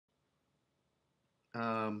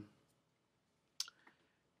Um,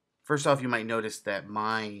 First off, you might notice that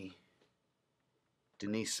my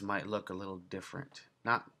Denise might look a little different.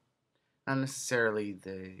 Not necessarily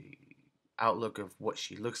the outlook of what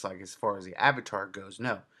she looks like as far as the avatar goes.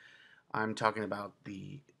 No, I'm talking about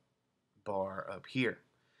the bar up here.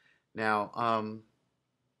 Now,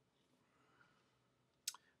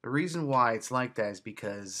 the reason why it's like that is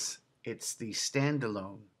because it's the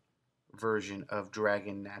standalone version of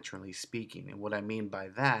Dragon Naturally Speaking. And what I mean by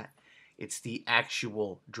that, it's the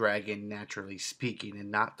actual Dragon Naturally Speaking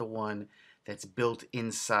and not the one that's built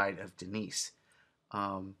inside of Denise.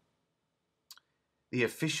 Um, the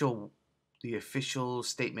official the official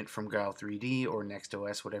statement from Guile 3D or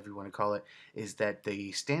NextOS, whatever you want to call it, is that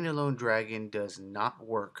the standalone Dragon does not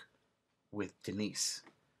work with Denise.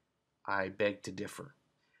 I beg to differ.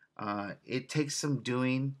 It takes some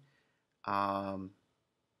doing, um,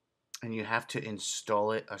 and you have to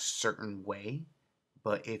install it a certain way.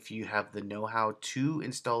 But if you have the know how to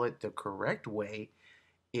install it the correct way,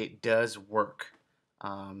 it does work.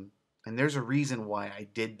 Um, and there's a reason why I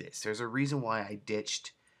did this. There's a reason why I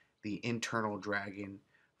ditched the internal dragon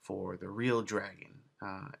for the real dragon.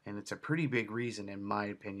 And it's a pretty big reason, in my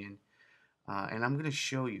opinion. And I'm going to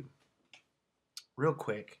show you real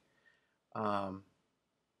quick. I'm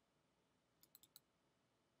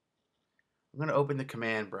going to open the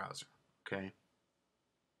command browser. Okay.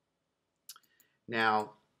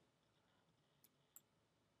 Now,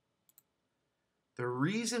 the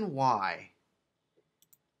reason why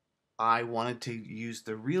I wanted to use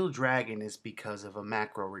the real dragon is because of a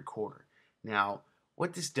macro recorder. Now,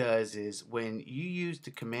 what this does is when you use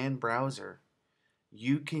the command browser,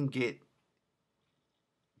 you can get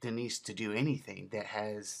Denise to do anything that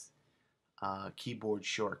has keyboard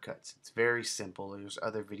shortcuts. It's very simple. There's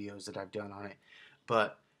other videos that I've done on it.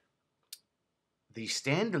 But the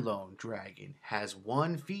standalone dragon has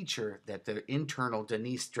one feature that the internal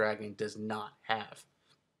Denise dragon does not have,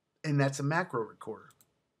 and that's a macro recorder.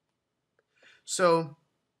 So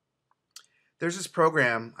there's this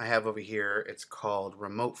program I have over here. It's called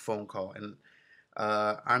Remote Phone Call, and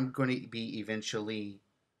I'm going to be eventually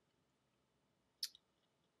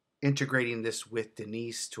integrating this with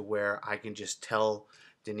Denise to where I can just tell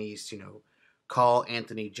Denise, call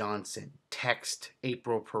Anthony Johnson, text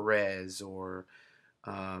April Perez, or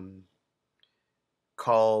um,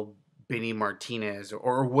 call Benny Martinez,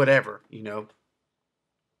 or whatever.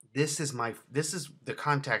 This is the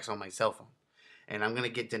contacts on my cell phone, and I'm gonna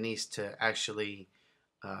get Denise to actually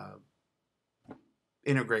uh,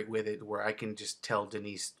 integrate with it, where I can just tell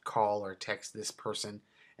Denise call or text this person,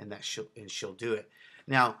 and she'll do it.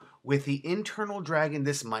 Now, with the internal dragon,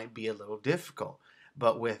 this might be a little difficult,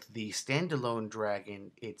 but with the standalone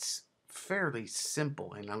dragon, it's fairly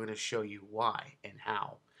simple, and I'm going to show you why and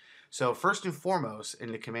how. So first and foremost,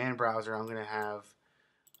 in the command browser, I'm going to have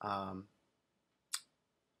um,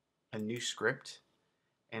 a new script,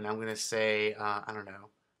 and I'm going to say, I don't know,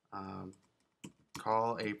 um,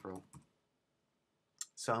 call April.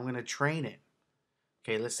 So I'm going to train it.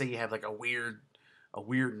 Okay, let's say you have like a weird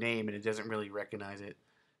name and it doesn't really recognize it.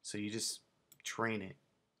 So you just train it.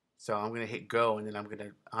 So I'm going to hit go, and then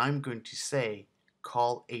I'm going to say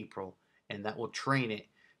call April, and that will train it.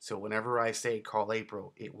 So whenever I say call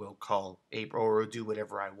April, it will call April, or do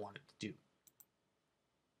whatever I want it to do.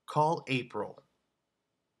 Call April.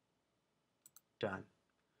 Done.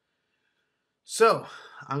 So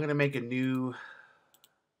I'm going to make a new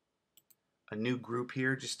group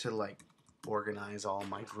here just to like organize all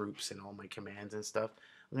my groups and all my commands and stuff.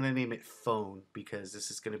 I'm going to name it phone because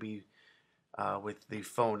this is going to be with the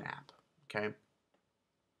phone app. Okay.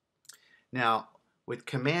 Now, with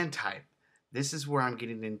command type, this is where I'm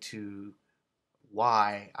getting into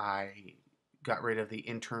why I got rid of the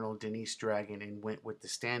internal Denise Dragon and went with the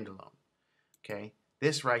standalone. Okay.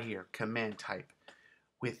 This right here, command type.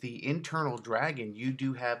 With the internal Dragon, you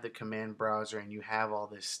do have the command browser and you have all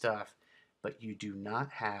this stuff, but you do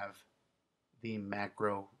not have the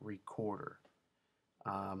macro recorder.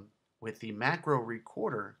 With the macro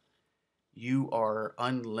recorder, you are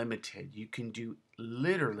unlimited. You can do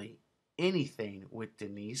literally anything with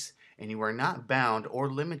Denise, and you are not bound or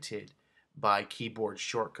limited by keyboard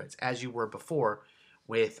shortcuts as you were before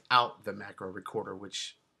without the macro recorder,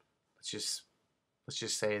 which let's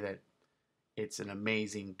just say that it's an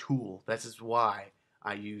amazing tool. This is why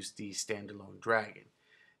I use the standalone Dragon.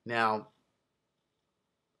 Now,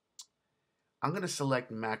 I'm going to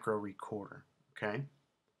select macro recorder, okay?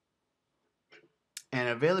 And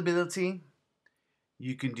availability,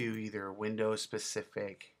 you can do either Windows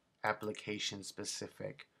specific, application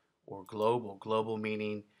specific, or global. Global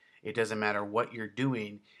meaning It doesn't matter what you're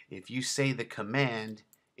doing. If you say the command,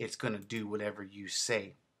 it's going to do whatever you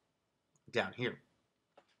say down here.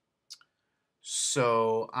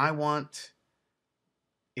 So I want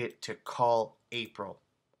it to call April.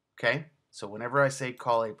 Okay? So whenever I say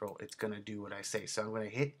call April, it's going to do what I say. So I'm going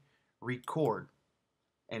to hit record,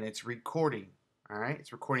 and it's recording. All right?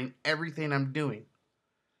 It's recording everything I'm doing.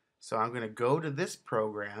 So I'm going to go to this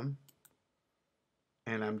program,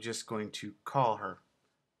 and I'm just going to call her.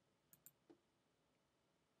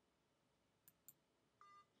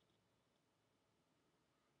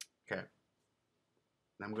 Okay.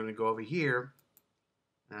 And I'm going to go over here,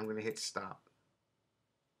 and I'm going to hit stop.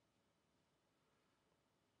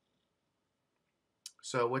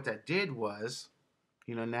 So what that did was,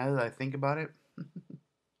 now that I think about it,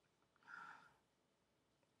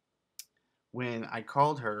 when I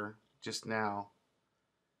called her just now,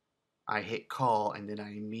 I hit call and then I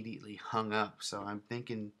immediately hung up. So I'm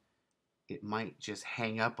thinking it might just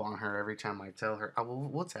hang up on her every time I tell her.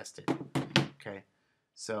 We'll test it. Okay.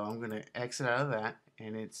 So I'm going to exit out of that,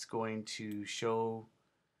 and it's going to show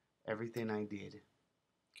everything I did.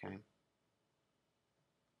 Okay.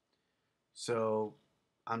 So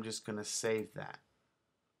I'm just going to save that.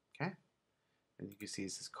 Okay. And you can see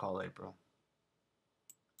it says call April.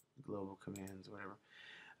 Global commands, whatever.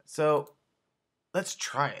 So let's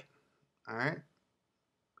try it. All right.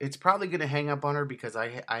 It's probably going to hang up on her because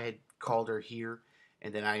I had called her here,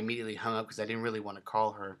 and then I immediately hung up because I didn't really want to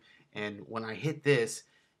call her. And when I hit this,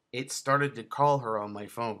 it started to call her on my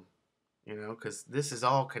phone, because this is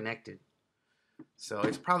all connected. So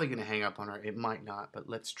it's probably going to hang up on her. It might not, but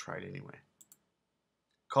let's try it anyway.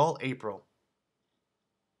 Call April.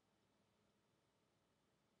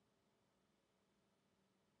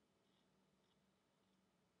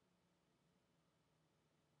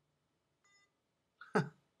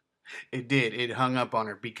 It did. It hung up on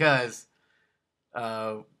her because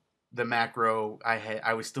the macro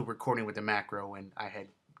I was still recording with the macro and I had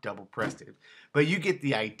double pressed it. But you get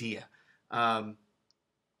the idea.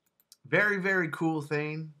 Very, very cool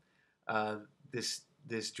thing. Uh, this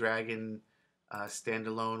dragon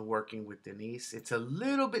standalone working with Denise. It's a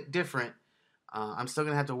little bit different. I'm still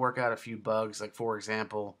gonna have to work out a few bugs. Like for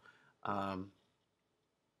example,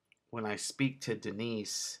 when I speak to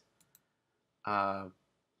Denise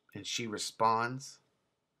and she responds,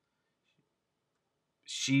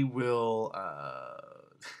 she will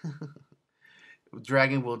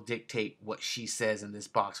dragon will dictate what she says in this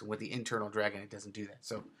box, and with the internal dragon it doesn't do that.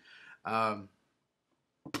 So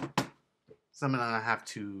something I have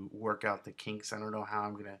to work out the kinks. I don't know how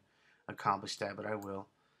I'm gonna accomplish that, but I will.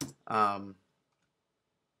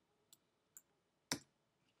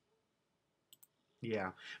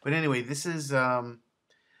 Yeah, but anyway, this is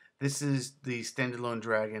the standalone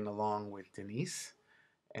dragon along with Denise,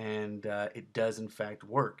 and it does in fact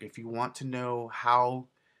work. If you want to know how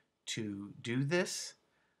to do this,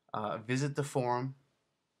 visit the forum.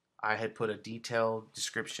 I had put a detailed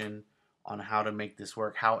description on how to make this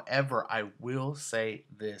work. However, I will say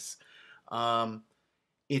this.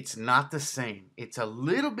 It's not the same. It's a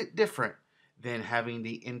little bit different than having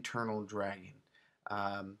the internal dragon.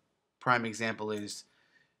 Prime example is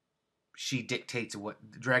the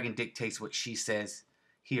dragon dictates what she says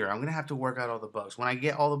here. I'm gonna have to work out all the bugs. When I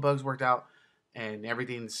get all the bugs worked out and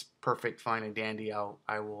everything's perfect, fine and dandy,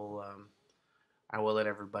 I will let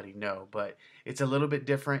everybody know. But it's a little bit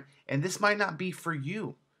different, and this might not be for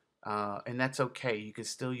you, and that's okay. You can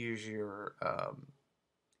still use your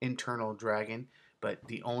internal dragon, but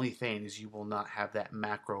the only thing is you will not have that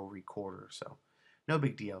macro recorder. So no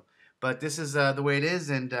big deal. But this is the way it is,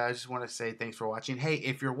 and I just want to say thanks for watching. Hey,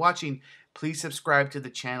 if you're watching, please subscribe to the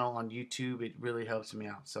channel on YouTube. It really helps me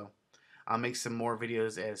out. So I'll make some more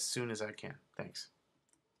videos as soon as I can. Thanks.